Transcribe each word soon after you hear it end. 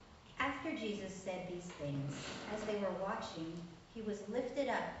Jesus said these things, as they were watching, he was lifted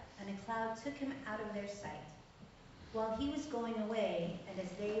up, and a cloud took him out of their sight. While he was going away, and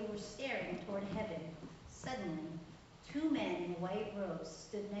as they were staring toward heaven, suddenly 2 men in white robes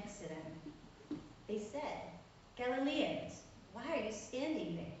stood next to them. They said, "Galileans, why are you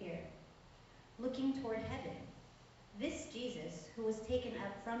standing here, looking toward heaven? This Jesus, who was taken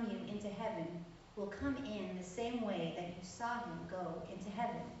up from you into heaven, will come in the same way that you saw him go into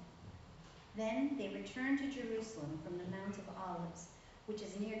heaven." Then they returned to Jerusalem from the Mount of Olives, which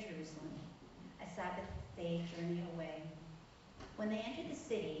is near Jerusalem, a Sabbath day journey away. When they entered the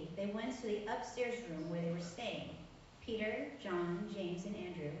city, they went to the upstairs room where they were staying. Peter, John, James, and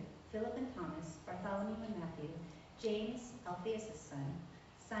Andrew, Philip and Thomas, Bartholomew and Matthew, James, Alphaeus' son,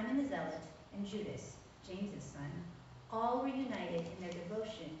 Simon the Zealot, and Judas, James's son, all were united in their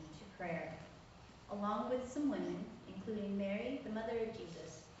devotion to prayer, along with some women, including Mary, the mother of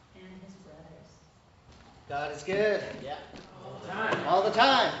Jesus, and his brothers. God is good. Yeah. All the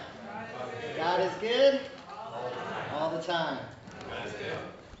time. God is good. All the time. God is good.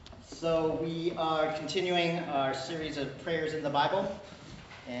 So we are continuing our series of prayers in the Bible.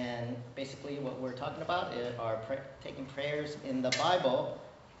 And basically what we're talking about are taking prayers in the Bible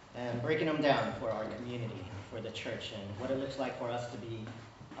and breaking them down for our community, for the church, and what it looks like for us to be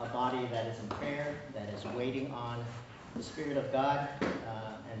a body that is in prayer, that is waiting on the Spirit of God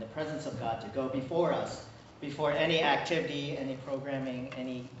and the presence of God to go before us. Before any activity, any programming,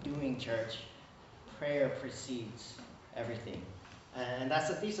 any doing church, prayer precedes everything. And that's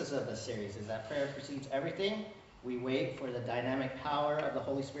the thesis of this series, is that prayer precedes everything. We wait for the dynamic power of the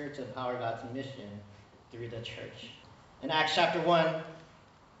Holy Spirit to empower God's mission through the church. In Acts chapter 1,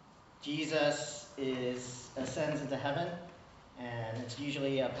 Jesus ascends into heaven, and it's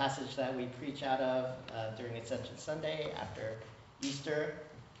usually a passage that we preach out of during Ascension Sunday after Easter.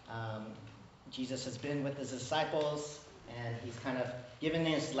 Jesus has been with his disciples, and he's kind of given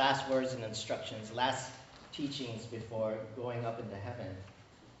his last words and instructions, last teachings before going up into heaven.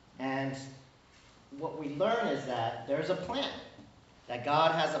 And what we learn is that there's a plan, that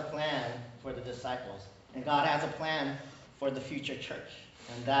God has a plan for the disciples, and God has a plan for the future church,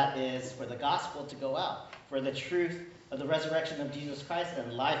 and that is for the gospel to go out, for the truth of the resurrection of Jesus Christ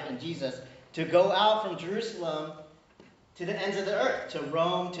and life in Jesus to go out from Jerusalem to the ends of the earth, to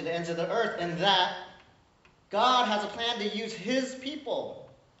Rome, to the ends of the earth, and that God has a plan to use his people,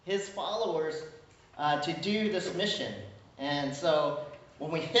 his followers, to do this mission. And so when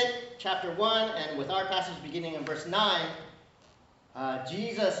we hit chapter 1, and with our passage beginning in verse 9,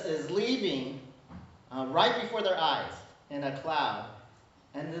 Jesus is leaving right before their eyes in a cloud,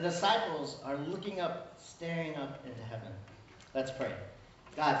 and the disciples are looking up, staring up into heaven. Let's pray.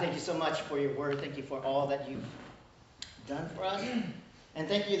 God, thank you so much for your word. Thank you for all that you've done for us. And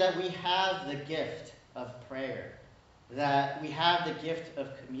thank you that we have the gift of prayer, that we have the gift of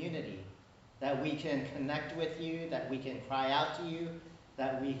community, that we can connect with you, that we can cry out to you,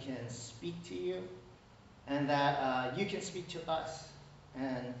 that we can speak to you, and that you can speak to us.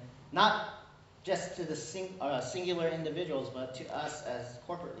 And not just to the singular individuals, but to us as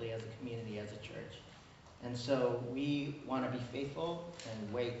corporately, as a community, as a church. And so we want to be faithful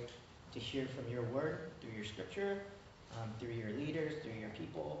and wait to hear from your word, through your scripture, through your leaders, through your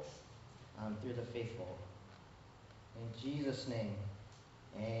people, through the faithful. In Jesus' name,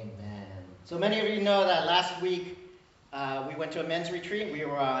 amen. So many of you know that last week we went to a men's retreat. We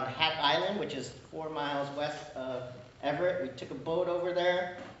were on Hat Island, which is 4 miles west of Everett. We took a boat over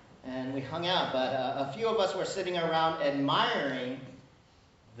there and we hung out. But a few of us were sitting around admiring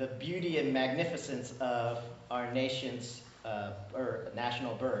the beauty and magnificence of our nation's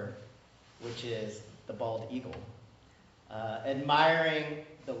national bird, which is the bald eagle. Admiring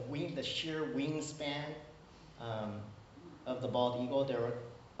the sheer wingspan of the bald eagle. There were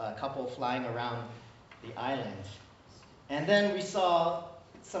a couple flying around the island. And then we saw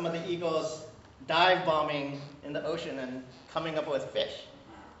some of the eagles dive bombing in the ocean and coming up with fish,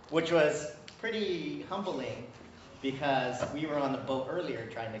 which was pretty humbling because we were on the boat earlier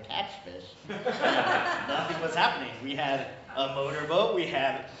trying to catch fish. Nothing was happening. We had a motorboat, we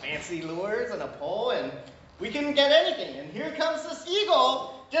had fancy lures and a pole, and we couldn't get anything. And here comes this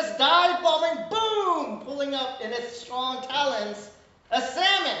eagle, just dive bombing, boom, pulling up in its strong talons a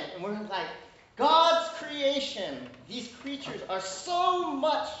salmon. And we're like, God's creation, these creatures are so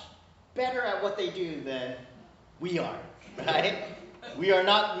much better at what they do than we are, right? We are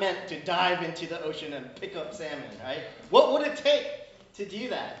not meant to dive into the ocean and pick up salmon, right? What would it take to do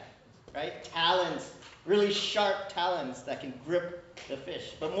that, right? Talons, really sharp talons that can grip the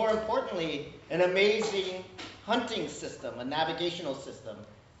fish. But more importantly, an amazing hunting system, a navigational system,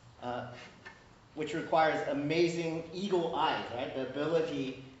 uh, which requires amazing eagle eyes, right? The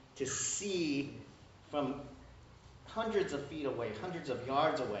ability to see from hundreds of feet away, hundreds of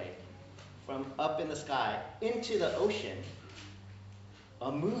yards away, from up in the sky into the ocean,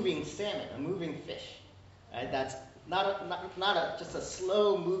 a moving salmon, a moving fish, right? That's not just a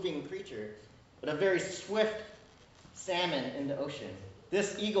slow moving creature, but a very swift salmon in the ocean.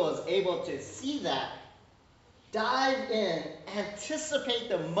 This eagle is able to see that, dive in, anticipate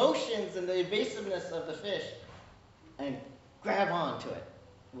the motions and the evasiveness of the fish, and grab onto it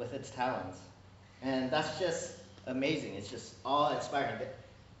with its talons. And that's just amazing. It's just awe-inspiring.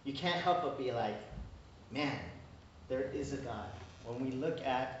 You can't help but be like, man, there is a God. When we look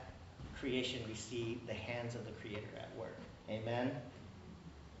at creation, we see the hands of the Creator at work. Amen?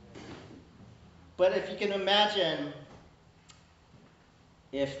 But if you can imagine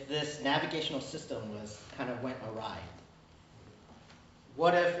if this navigational system went awry.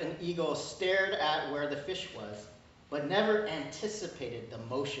 What if an eagle stared at where the fish was, but never anticipated the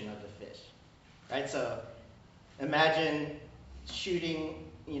motion of the fish? Right? So imagine shooting,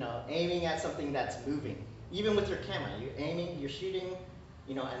 aiming at something that's moving. Even with your camera, you're shooting,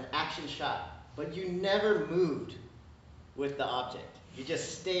 an action shot, but you never moved with the object. You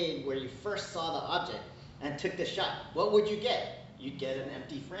just stayed where you first saw the object and took the shot. What would you get? You'd get an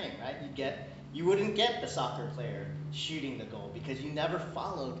empty frame, right? You wouldn't get the soccer player shooting the goal because you never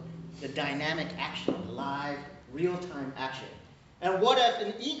followed the dynamic action, live, real-time action. And what if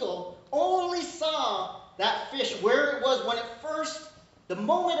an eagle only saw that fish where it was the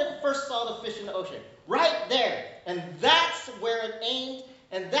moment it first saw the fish in the ocean, right there. And that's where it aimed,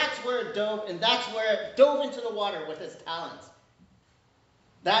 and that's where it dove, and that's where it dove into the water with its talons.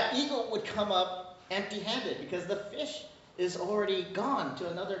 That eagle would come up empty-handed because the fish is already gone to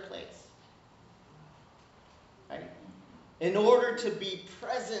another place. Right? In order to be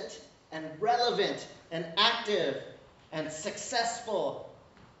present and relevant and active and successful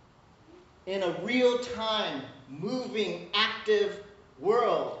in a real-time, moving, active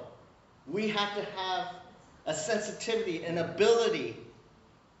world, we have to have a sensitivity, an ability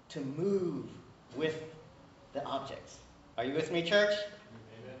to move with the objects. Are you with me, church?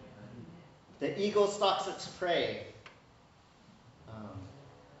 Amen. The eagle stalks its prey,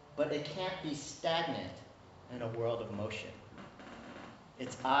 but it can't be stagnant in a world of motion.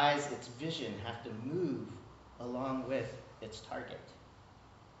 Its eyes, its vision have to move along with its target.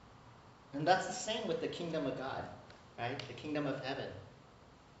 And that's the same with the kingdom of God, right? The kingdom of heaven.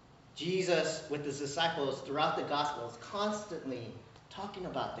 Jesus, with his disciples throughout the Gospels, constantly talking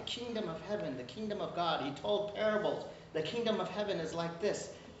about the kingdom of heaven, the kingdom of God. He told parables. The kingdom of heaven is like this.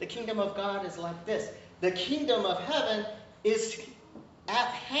 The kingdom of God is like this. The kingdom of heaven is at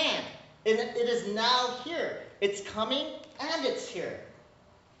hand. And it is now here. It's coming and it's here.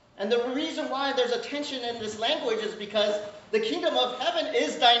 And the reason why there's a tension in this language is because the kingdom of heaven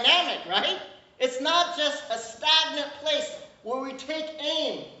is dynamic, right? It's not just a stagnant place where we take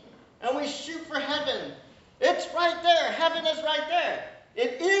aim and we shoot for heaven. It's right there. Heaven is right there.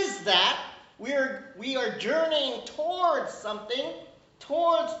 It is that. We are journeying towards something,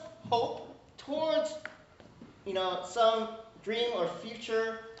 towards hope, towards some dream or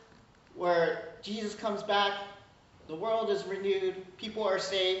future where Jesus comes back, the world is renewed, people are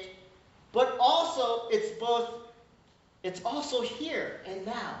saved. But also it's also here and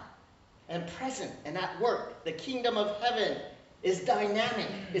now and present and at work. The kingdom of heaven is dynamic.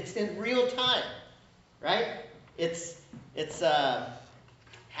 It's in real time, right? It's hashtag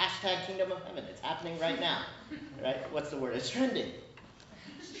kingdom of heaven. It's happening right now, right? What's the word? It's trending.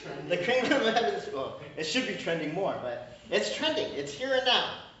 The kingdom of heaven it should be trending more, but it's trending. It's here and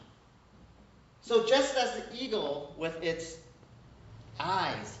now. So just as the eagle with its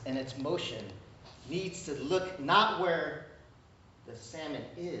eyes and its motion needs to look not where the salmon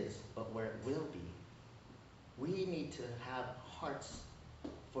is, but where it will be, we need to have hearts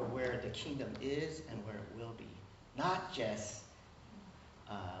for where the kingdom is and where it will be. Not just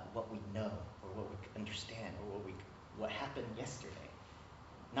what we know or what we understand or what happened yesterday.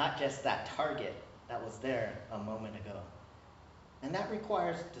 Not just that target that was there a moment ago. And that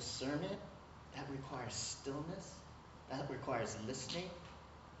requires discernment. That requires stillness. That requires listening.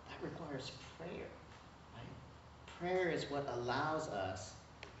 That requires prayer. Right? Prayer is what allows us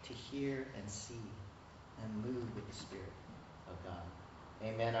to hear and see and move with the Spirit of God.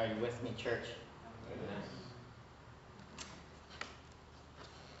 Amen. Are you with me, church? Amen.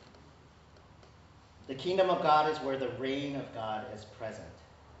 The kingdom of God is where the reign of God is present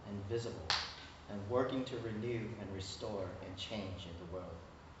and visible and working to renew and restore and change in the world.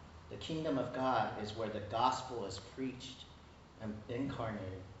 The kingdom of God is where the gospel is preached and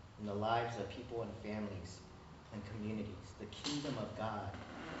incarnated, in the lives of people and families and communities. The kingdom of God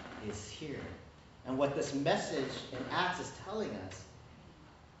is here. And what this message in Acts is telling us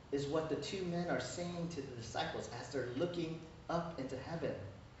is what the two men are saying to the disciples as they're looking up into heaven.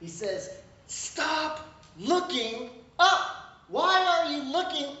 He says, stop looking up. Why are you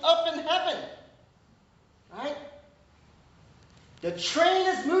looking up in heaven? Right? The train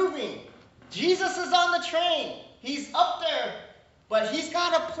is moving. Jesus is on the train. He's up there. But he's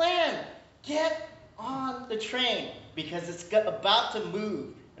got a plan. Get on the train because it's about to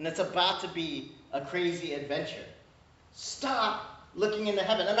move and it's about to be a crazy adventure. Stop looking into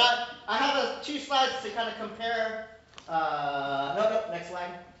heaven. And I have two slides to kind of compare. Next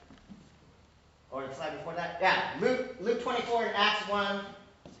slide. Or the slide before that. Yeah, Luke 24 and Acts 1,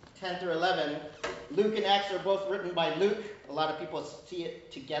 10 through 11. Luke and Acts are both written by Luke. A lot of people see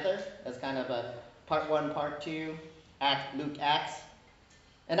it together as kind of a part 1, part 2, Luke, Acts.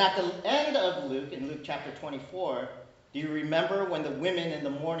 And at the end of Luke, in Luke chapter 24, do you remember when the women in the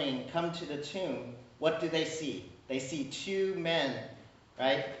morning come to the tomb, what do they see? They see two men,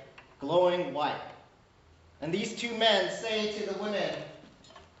 right, glowing white. And these two men say to the women,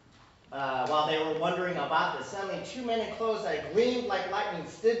 while they were wondering about this, suddenly two men in clothes that gleamed like lightning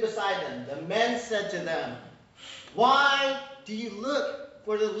stood beside them. The men said to them, why do you look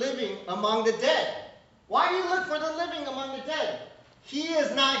for the living among the dead? Why do you look for the living among the dead? He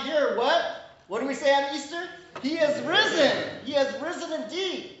is not here. What? What do we say on Easter? He is risen. He has risen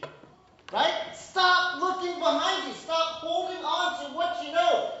indeed. Right? Stop looking behind you. Stop holding on to what you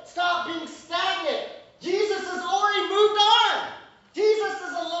know. Stop being stagnant. Jesus has already moved on. Jesus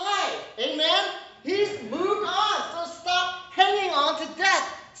is alive. Amen? He's moved on. So stop hanging on to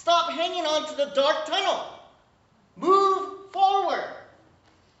death. Stop hanging on to the dark tunnel. Move forward.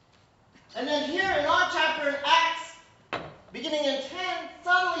 And then here in our chapter in Acts, beginning in 10,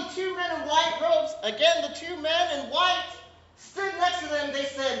 suddenly two men in white robes, again the two men in white, stood next to them. They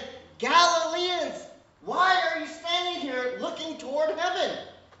said, Galileans, why are you standing here looking toward heaven?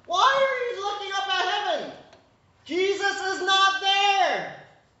 Why are you looking up at heaven? Jesus is not there.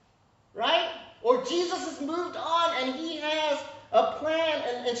 Right? Or Jesus has moved on and he has a plan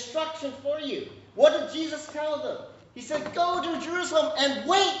and instruction for you. What did Jesus tell them? He said, go to Jerusalem and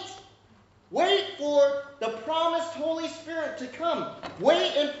wait. Wait for the promised Holy Spirit to come.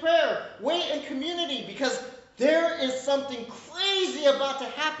 Wait in prayer. Wait in community because there is something crazy about to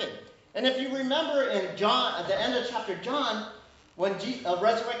happen. And if you remember in John, at the end of chapter John, when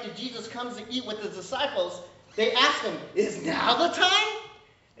resurrected Jesus comes to eat with his disciples, they ask him, is now the time?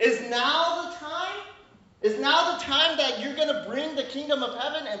 Is now the time? Is now the time that you're going to bring the kingdom of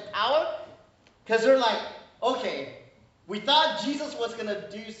heaven and power? Because they're like, okay, we thought Jesus was going to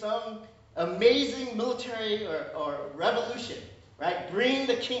do some amazing military or revolution, right? Bring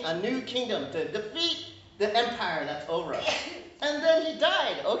a new kingdom to defeat the empire that's over us. And then he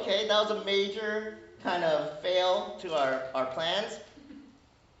died. Okay, that was a major kind of fail to our plans.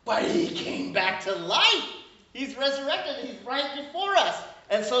 But he came back to life. He's resurrected. He's right before us.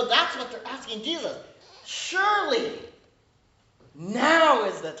 And so that's what they're asking Jesus. Surely, now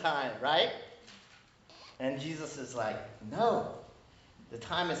is the time, right? And Jesus is like, no. The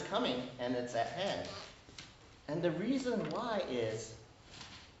time is coming, and it's at hand. And the reason why is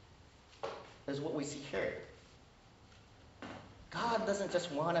what we see here. God doesn't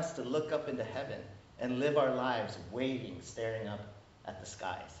just want us to look up into heaven and live our lives waiting, staring up at the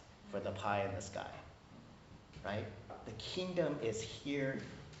skies for the pie in the sky. Right? The kingdom is here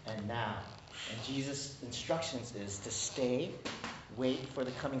and now. And Jesus' instructions is to stay, wait for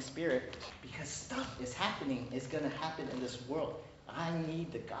the coming Spirit, because stuff is going to happen in this world. I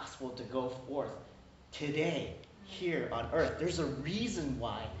need the gospel to go forth today, here on earth. There's a reason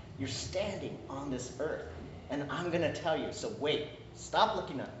why you're standing on this earth. And I'm going to tell you. So wait. Stop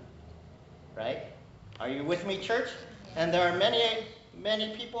looking up. Right? Are you with me, church? And there are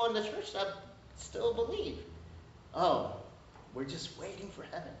many people in the church that still believe. Oh, we're just waiting for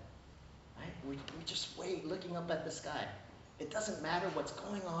heaven. Right? We just wait, looking up at the sky. It doesn't matter what's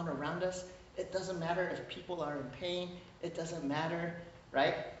going on around us. It doesn't matter if people are in pain. It doesn't matter,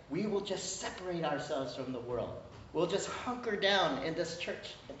 right? We will just separate ourselves from the world. We'll just hunker down in this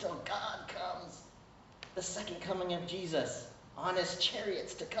church until God comes. The second coming of Jesus on his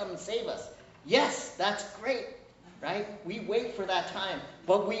chariots to come and save us. Yes, that's great, right? We wait for that time.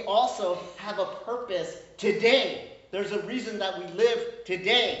 But we also have a purpose today. There's a reason that we live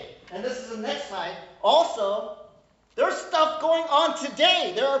today. And this is the next slide. Also, there's stuff going on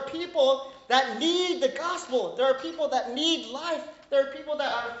today. There are people that need the gospel. There are people that need life. There are people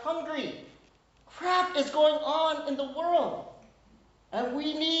that are hungry. Crap is going on in the world. And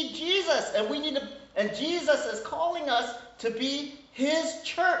we need Jesus. And Jesus is calling us to be his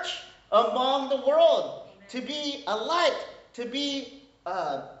church among the world. Amen. To be a light. To be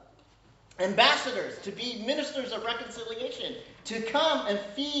ambassadors. To be ministers of reconciliation. To come and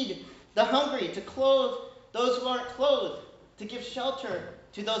feed the hungry. To clothe those who aren't clothed. To give shelter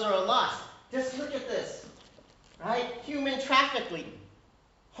to those who are lost. Just look at this. Right? Human trafficking.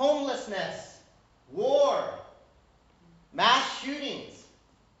 Homelessness. War. Mass shootings.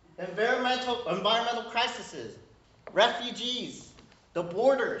 Environmental crises. Refugees. The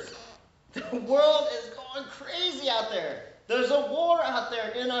borders. The world is going crazy out there. There's a war out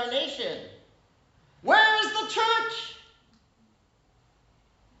there in our nation. Where is the church?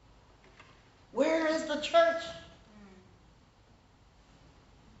 Where is the church?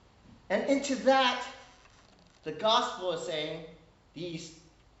 And into that, the gospel is saying,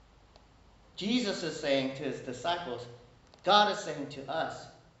 Jesus is saying to his disciples, God is saying to us,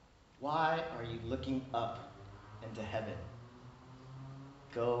 why are you looking up into heaven?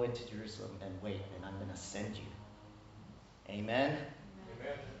 Go into Jerusalem and wait, and I'm going to send you. Amen?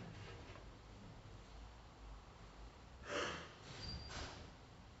 Amen.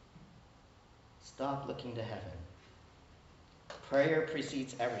 Stop looking to heaven. Prayer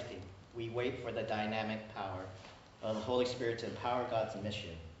precedes everything. We wait for the dynamic power of the Holy Spirit to empower God's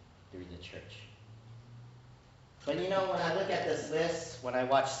mission through the church. But when I look at this list, when I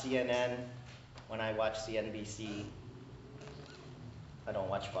watch CNN, when I watch CNBC, I don't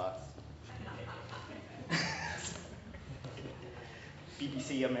watch Fox.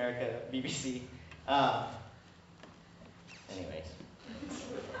 BBC America, BBC. Anyways.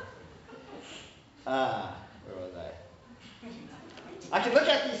 Where was I can look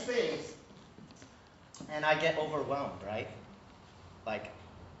at these things and I get overwhelmed, right? Like,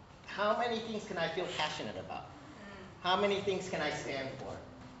 how many things can I feel passionate about? How many things can I stand for?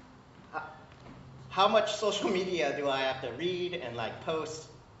 How much social media do I have to read and post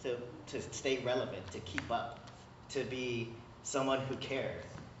to stay relevant, to keep up, to be someone who cares,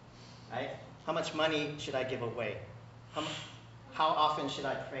 right? How much money should I give away? How often should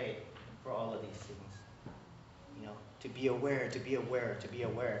I pray for all of these things? To be aware, to be aware, to be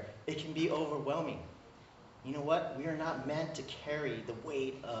aware. It can be overwhelming. You know what? We are not meant to carry the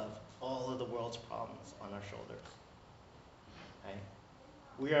weight of all of the world's problems on our shoulders, right?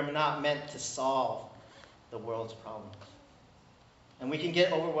 We are not meant to solve the world's problems. And we can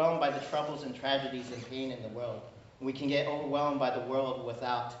get overwhelmed by the troubles and tragedies and pain in the world. And we can get overwhelmed by the world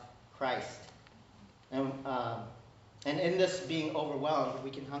without Christ. And in this being overwhelmed,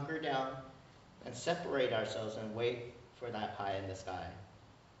 we can hunker down and separate ourselves and wait for that pie in the sky.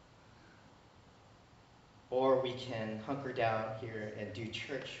 Or we can hunker down here and do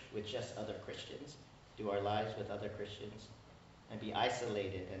church with just other Christians, do our lives with other Christians, and be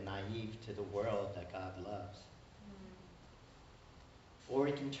isolated and naive to the world that God loves. Or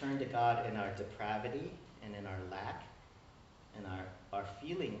we can turn to God in our depravity and in our lack and our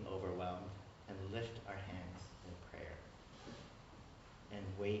feeling overwhelmed and lift our hands in prayer and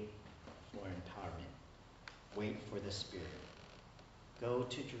wait for empowerment. Wait for the Spirit. Go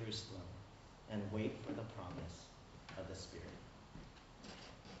to Jerusalem and wait for the promise of the Spirit.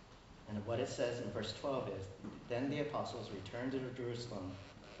 And what it says in verse 12 is, then the apostles returned to Jerusalem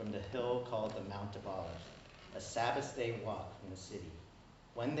from the hill called the Mount of Olives, a Sabbath day walk from the city.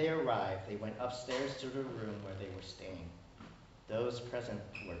 When they arrived, they went upstairs to the room where they were staying. Those present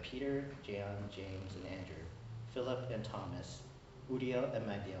were Peter, John, James, and Andrew, Philip and Thomas, Udia and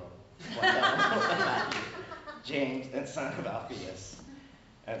Miguel, Bartholomew and Matthew, James and son of Alphaeus,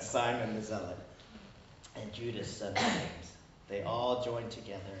 and Simon the Zealot, and Judas son of James. They all joined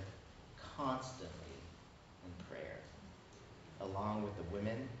together constantly in prayer, along with the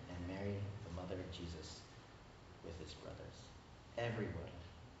women and Mary, the mother of Jesus, with his brothers. Everyone,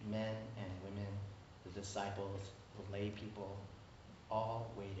 men and women, the disciples, the lay people,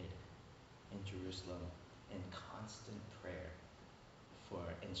 all waited in Jerusalem in constant prayer for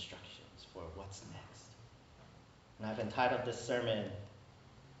instructions, for what's next. And I've entitled this sermon,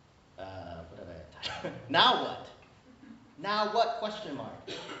 what did I entitle? Now what? Now what? Question mark.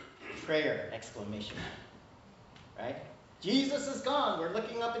 Prayer, exclamation mark. Right? Jesus is gone. We're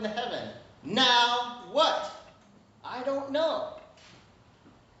looking up into heaven. Now what? I don't know.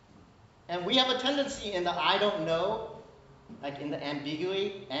 And we have a tendency in the I don't know, like in the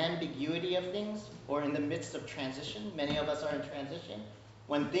ambiguity of things, or in the midst of transition. Many of us are in transition.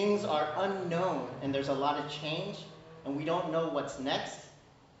 When things are unknown and there's a lot of change and we don't know what's next,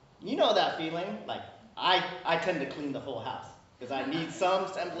 you know that feeling? Like, I tend to clean the whole house because I need some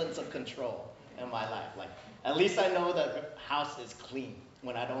semblance of control in my life. Like, At least I know that the house is clean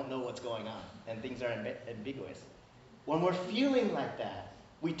when I don't know what's going on and things are ambiguous. When we're feeling like that,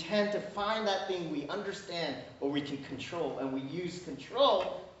 we tend to find that thing we understand or we can control, and we use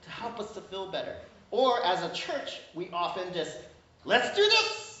control to help us to feel better. Or as a church, we often just, let's do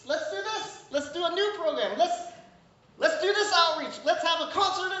this, let's do a new program, let's do this outreach, let's have a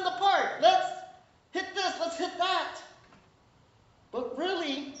concert in the park, let's hit this, let's hit that. But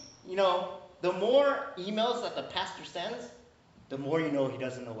really, the more emails that the pastor sends, the more you know he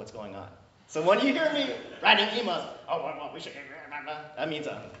doesn't know what's going on. So when you hear me writing emails, we should, that means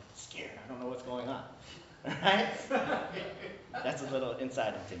I'm scared. I don't know what's going on. Right? That's a little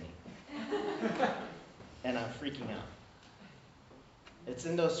insider to me. And I'm freaking out. It's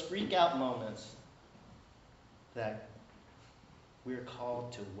in those freak out moments that we're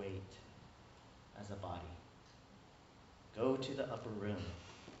called to wait as a body. Go to the upper room.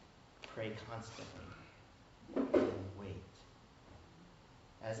 Pray constantly. And wait.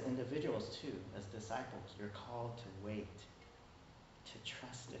 As individuals too, as disciples, you're called to wait, to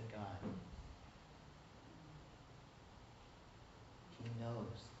trust in God. He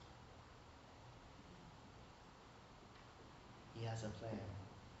knows. He has a plan.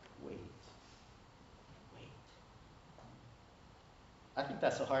 Wait. I think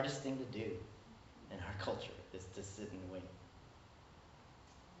that's the hardest thing to do in our culture, is to sit and wait.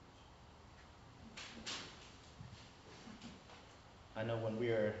 I know when we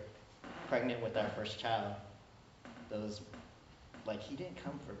were pregnant with our first child, he didn't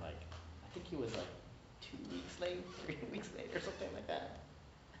come for I think he was 2 weeks late, 3 weeks late, or something like that.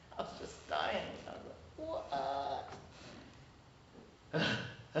 I was just dying. I was like, what?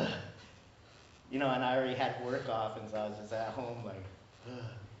 And I already had work off, and so I was just at home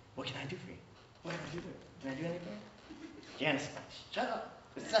what can I do for you? What can I do for you? Can I do anything? Janice, shut up.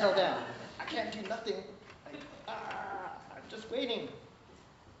 Just settle down. I can't do nothing. I'm just waiting.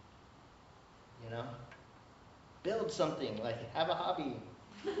 Build something, have a hobby.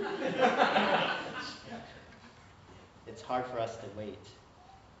 It's hard for us to wait.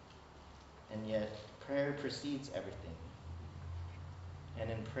 And yet, prayer precedes everything. And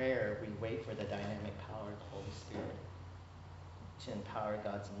in prayer, we wait for the dynamic power of the Holy Spirit to empower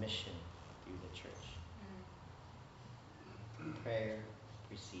God's mission through the church. Prayer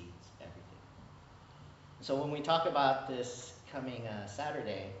precedes everything. So when we talk about this coming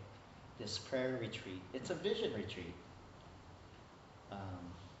Saturday, this prayer retreat, it's a vision retreat.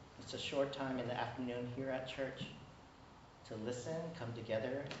 It's a short time in the afternoon here at church to listen, come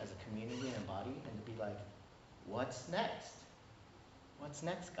together as a community and a body, and to be like, what's next? What's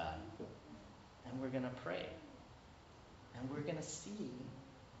next, God? And we're going to pray. And we're going to see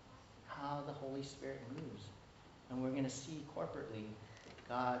how the Holy Spirit moves. And we're going to see corporately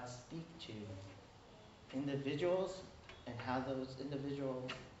God speak to individuals and how those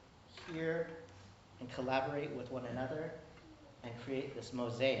individuals hear and collaborate with one another and create this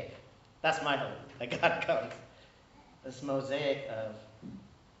mosaic. That's my hope, that God comes. This mosaic of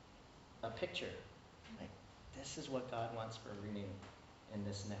a picture. This is what God wants for Renew in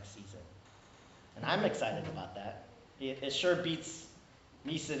this next season. And I'm excited about that. It sure beats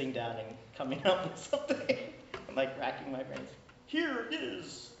me sitting down and coming up with something. I'm racking my brains. Here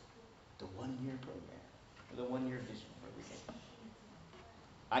is the 1-year program, the 1-year vision for Renew.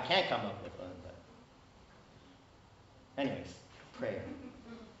 I can't come up with one, but anyways, prayer.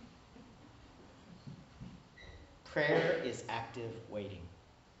 Prayer is active waiting.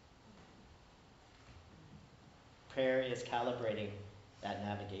 Prayer is calibrating that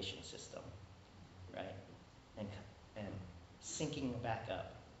navigation system, right? And syncing back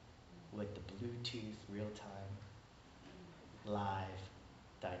up with the Bluetooth, real-time, live,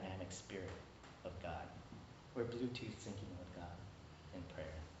 dynamic spirit of God. We're Bluetooth syncing with God in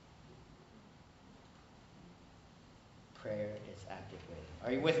prayer. Prayer is active waiting.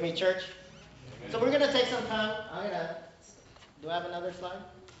 Are you with me, church? So we're going to take some time. Do I have another slide?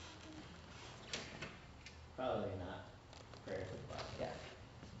 Probably not. Prayer to the Father. Yeah.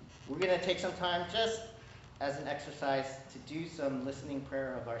 We're going to take some time just as an exercise to do some listening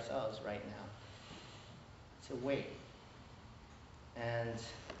prayer of ourselves right now. To wait. And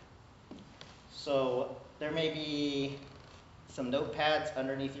so there may be some notepads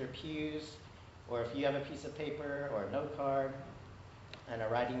underneath your pews, or if you have a piece of paper or a note card and a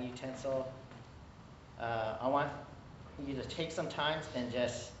writing utensil, I want you to take some time and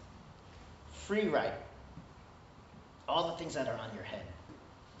just free write all the things that are on your head.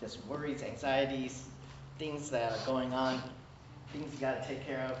 Just worries, anxieties, things that are going on, things you got to take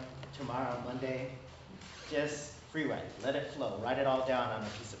care of tomorrow, Monday. Just free write. Let it flow. Write it all down on a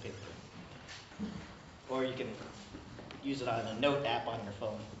piece of paper. Or you can use it on a note app on your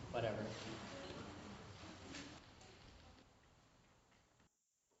phone, whatever.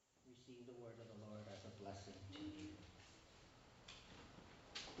 Receive the word of the Lord as a blessing to you.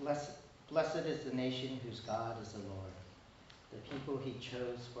 Blessed is the nation whose God is the Lord, the people he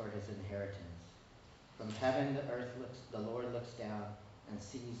chose for his inheritance. From heaven the Lord looks down and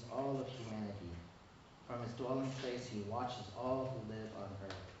sees all of humanity. From his dwelling place he watches all who live on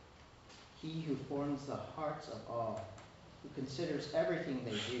earth. He who forms the hearts of all, who considers everything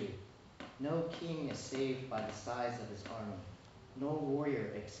they do. No king is saved by the size of his army. No warrior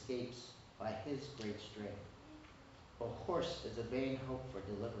escapes by his great strength. A horse is a vain hope for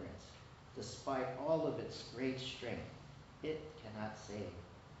deliverance. Despite all of its great strength, it cannot save.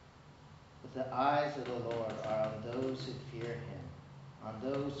 But the eyes of the Lord are on those who fear him, on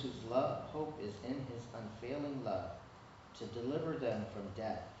those whose hope is in his unfailing love, to deliver them from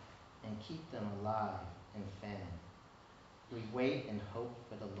death and keep them alive in famine. We wait and hope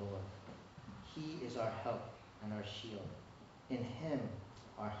for the Lord. He is our help and our shield. In him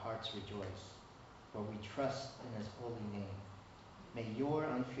our hearts rejoice, for we trust in his holy name. May your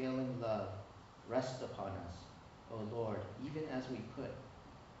unfailing love rest upon us, O Lord, even as we put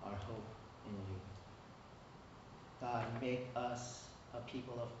our hope in you. God, make us a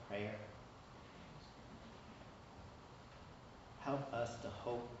people of prayer. Help us to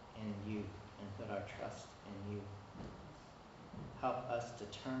hope in you and put our trust in you. Help us to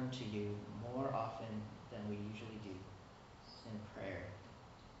turn to you more often than we usually do in prayer,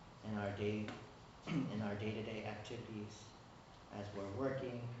 in our day-to-day activities, as we're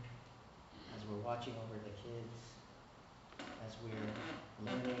working, as we're watching over the kids, as we're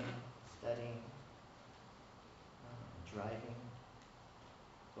learning, studying, driving,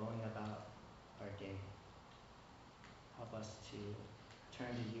 going about our day. Help us to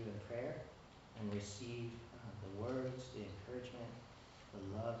turn to you in prayer and receive the words, the encouragement, the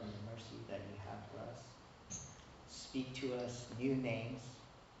love and the mercy that you have for us. Speak to us new names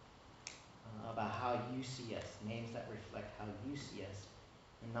about how you see us, names that reflect how you see us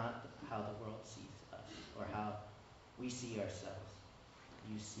and not how the world sees us or how we see ourselves.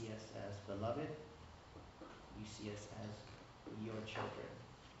 You see us as beloved. You see us as your children.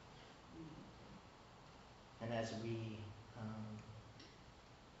 And as we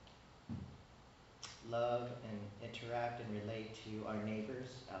love and interact and relate to our neighbors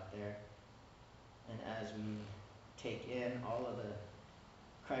out there, and as we take in all of the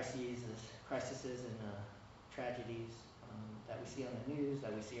crises and tragedies that we see on the news,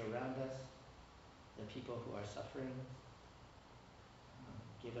 that we see around us, the people who are suffering,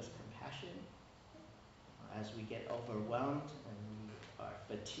 give us compassion as we get overwhelmed and we are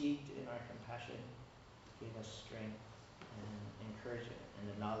fatigued in our compassion. Give us strength and encouragement and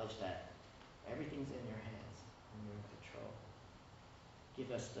the knowledge that everything's in your hands and you're in control. Give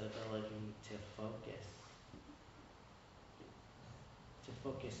us the ability to focus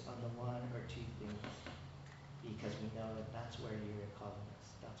on the one or two things, because we know that that's where you're calling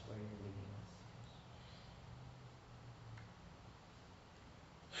us, that's where you're leading us.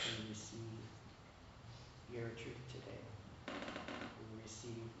 We receive your truth today. We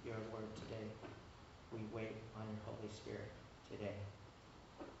receive your word today. We wait on your Holy Spirit today.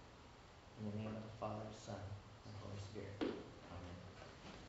 In the name of the Father, Son, and Holy Spirit.